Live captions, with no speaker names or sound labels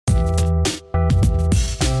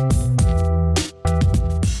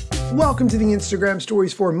Welcome to the Instagram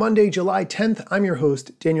Stories for Monday, July 10th. I'm your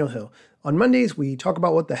host, Daniel Hill. On Mondays, we talk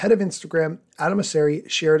about what the head of Instagram, Adam Mosseri,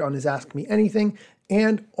 shared on his Ask Me Anything,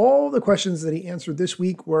 and all the questions that he answered this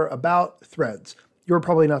week were about Threads. You're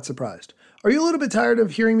probably not surprised. Are you a little bit tired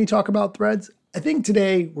of hearing me talk about Threads? I think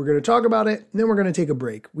today we're going to talk about it, and then we're going to take a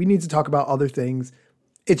break. We need to talk about other things.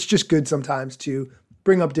 It's just good sometimes to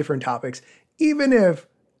bring up different topics, even if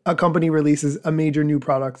a company releases a major new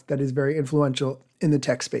product that is very influential in the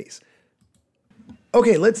tech space.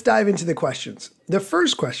 Okay, let's dive into the questions. The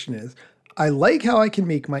first question is, I like how I can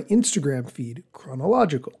make my Instagram feed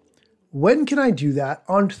chronological. When can I do that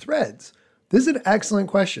on Threads? This is an excellent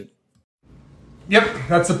question. Yep,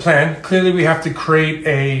 that's the plan. Clearly, we have to create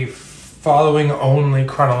a following only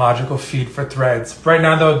chronological feed for Threads. Right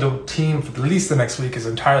now, though, the team for at least the next week is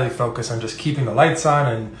entirely focused on just keeping the lights on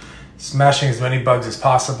and smashing as many bugs as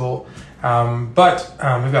possible. But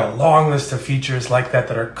we've got a long list of features like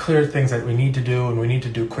that are clear things that we need to do and we need to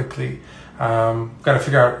do quickly. Got to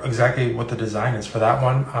figure out exactly what the design is for that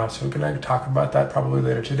one. So we're going to talk about that probably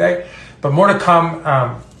later today. But more to come.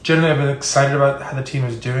 Generally, I've been excited about how the team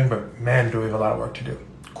is doing, but man, do we have a lot of work to do.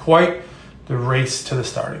 Quite the race to the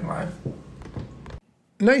starting line.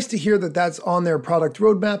 Nice to hear that that's on their product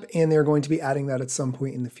roadmap and they're going to be adding that at some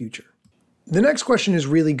point in the future. The next question is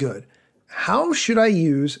really good. How should I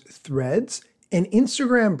use Threads and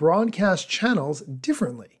Instagram broadcast channels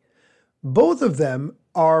differently? Both of them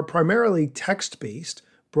are primarily text-based.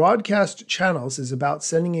 Broadcast channels is about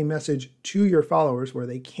sending a message to your followers where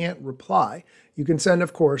they can't reply. You can send,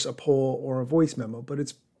 of course, a poll or a voice memo, but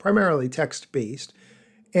it's primarily text-based.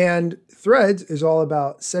 And Threads is all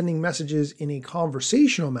about sending messages in a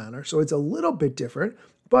conversational manner, so it's a little bit different,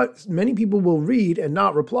 but many people will read and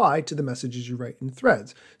not reply to the messages you write in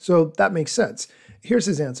Threads. So that makes sense. Here's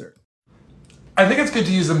his answer. I think it's good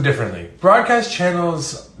to use them differently. Broadcast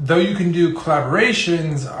channels, though you can do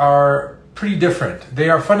collaborations, are pretty different. They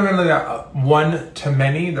are fundamentally a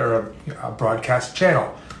one-to-many. They're a broadcast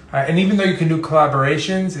channel. And even though you can do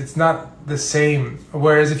collaborations, it's not the same.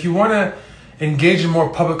 Whereas if you want to engage in more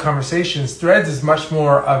public conversations, Threads is much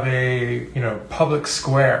more of a public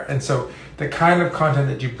square. And so the kind of content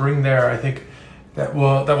that you bring there, I think that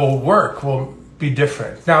will work, will be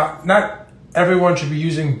different. Now, not everyone should be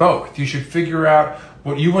using both. You should figure out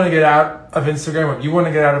what you want to get out of Instagram, what you want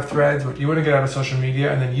to get out of Threads, what you want to get out of social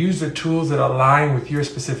media, and then use the tools that align with your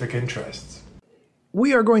specific interests.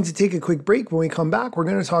 We are going to take a quick break. When we come back, we're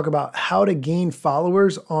going to talk about how to gain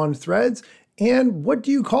followers on Threads and what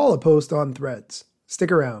do you call a post on Threads.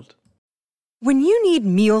 Stick around. When you need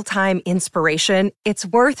mealtime inspiration, it's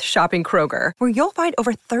worth shopping Kroger, where you'll find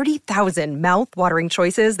over 30,000 mouth-watering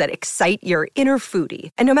choices that excite your inner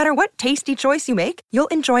foodie. And no matter what tasty choice you make, you'll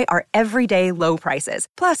enjoy our everyday low prices,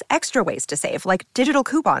 plus extra ways to save, like digital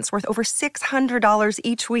coupons worth over $600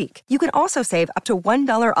 each week. You can also save up to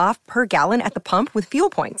 $1 off per gallon at the pump with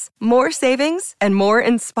fuel points. More savings and more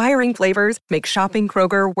inspiring flavors make shopping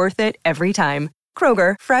Kroger worth it every time.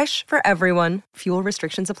 Kroger, fresh for everyone. Fuel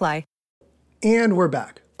restrictions apply. And we're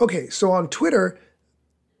back. Okay, so on Twitter,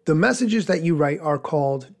 the messages that you write are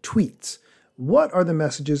called tweets. What are the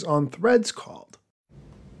messages on Threads called?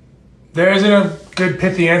 There isn't a good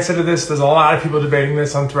pithy answer to this. There's a lot of people debating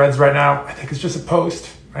this on Threads right now. I think it's just a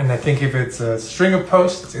post. And I think if it's a string of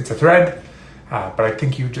posts, it's a thread. But I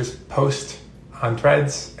think you just post on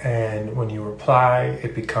Threads, and when you reply,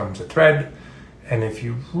 it becomes a thread. And if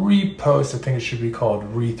you repost, I think it should be called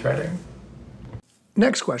rethreading.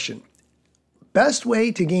 Next question. Best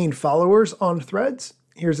way to gain followers on Threads?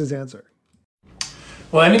 Here's his answer.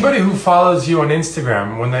 Well, anybody who follows you on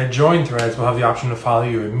Instagram, when they join Threads, will have the option to follow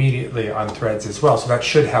you immediately on Threads as well. So that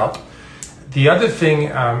should help. The other thing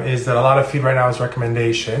is that a lot of feed right now is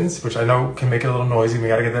recommendations, which I know can make it a little noisy. We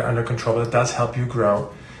got to get that under control, but it does help you grow.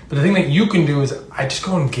 But the thing that you can do is I just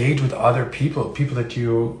go engage with other people that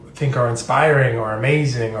you think are inspiring or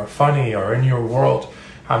amazing or funny or in your world.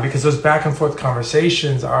 Because those back and forth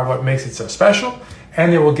conversations are what makes it so special,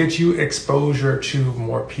 and they will get you exposure to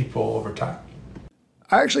more people over time.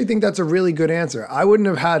 I actually think that's a really good answer. I wouldn't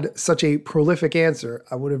have had such a prolific answer.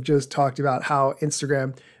 I would have just talked about how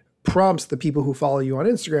Instagram prompts the people who follow you on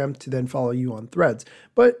Instagram to then follow you on Threads.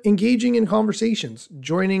 But engaging in conversations,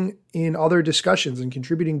 joining in other discussions, and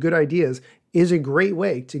contributing good ideas is a great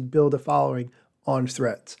way to build a following on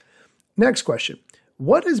Threads. Next question.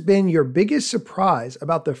 What has been your biggest surprise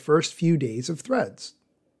about the first few days of Threads?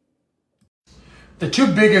 The two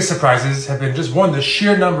biggest surprises have been just one, the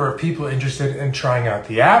sheer number of people interested in trying out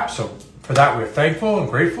the app. So for that, we're thankful and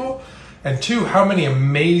grateful. And two, how many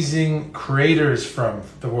amazing creators from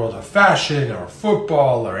the world of fashion or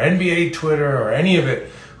football or NBA Twitter or any of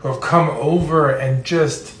it who have come over and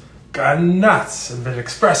just gone nuts and been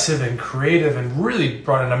expressive and creative and really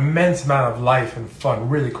brought an immense amount of life and fun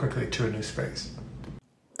really quickly to a new space.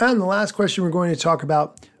 And the last question we're going to talk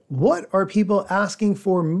about, what are people asking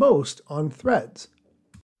for most on Threads?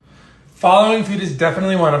 Following feed is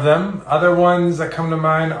definitely one of them. Other ones that come to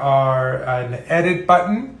mind are an edit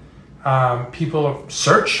button, people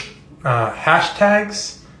search,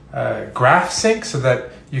 hashtags, graph sync so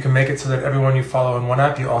that you can make it so that everyone you follow in one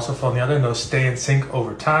app, you also follow in the other, and those stay in sync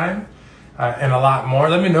over time, and a lot more.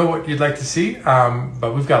 Let me know what you'd like to see,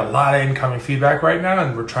 but we've got a lot of incoming feedback right now,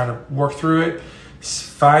 and we're trying to work through it,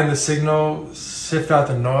 find the signal, sift out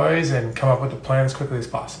the noise, and come up with a plan as quickly as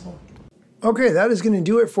possible. Okay, that is going to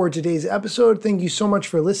do it for today's episode. Thank you so much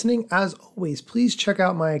for listening. As always, please check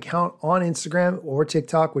out my account on Instagram or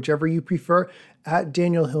TikTok, whichever you prefer, at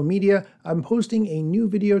Daniel Hill Media. I'm posting a new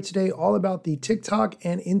video today all about the TikTok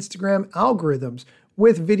and Instagram algorithms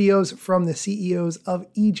with videos from the CEOs of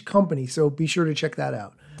each company. So be sure to check that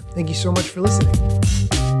out. Thank you so much for listening.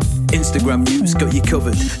 Instagram news got you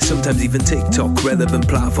covered, sometimes even TikTok. Relevant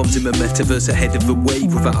platforms in the metaverse ahead of the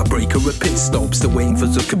wave, without a break or a pit stop. Still waiting for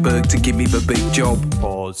Zuckerberg to give me the big job.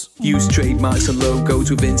 Pause. Use trademarks and logos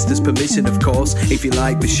with Insta's permission, of course. If you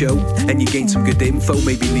like the show and you gain some good info,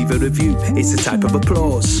 maybe leave a review. It's the type of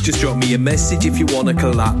applause. Just drop me a message if you want to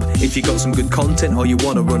collab. If you got some good content or you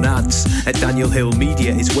want to run ads, at Daniel Hill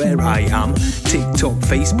Media is where I am. TikTok,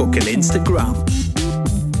 Facebook and Instagram.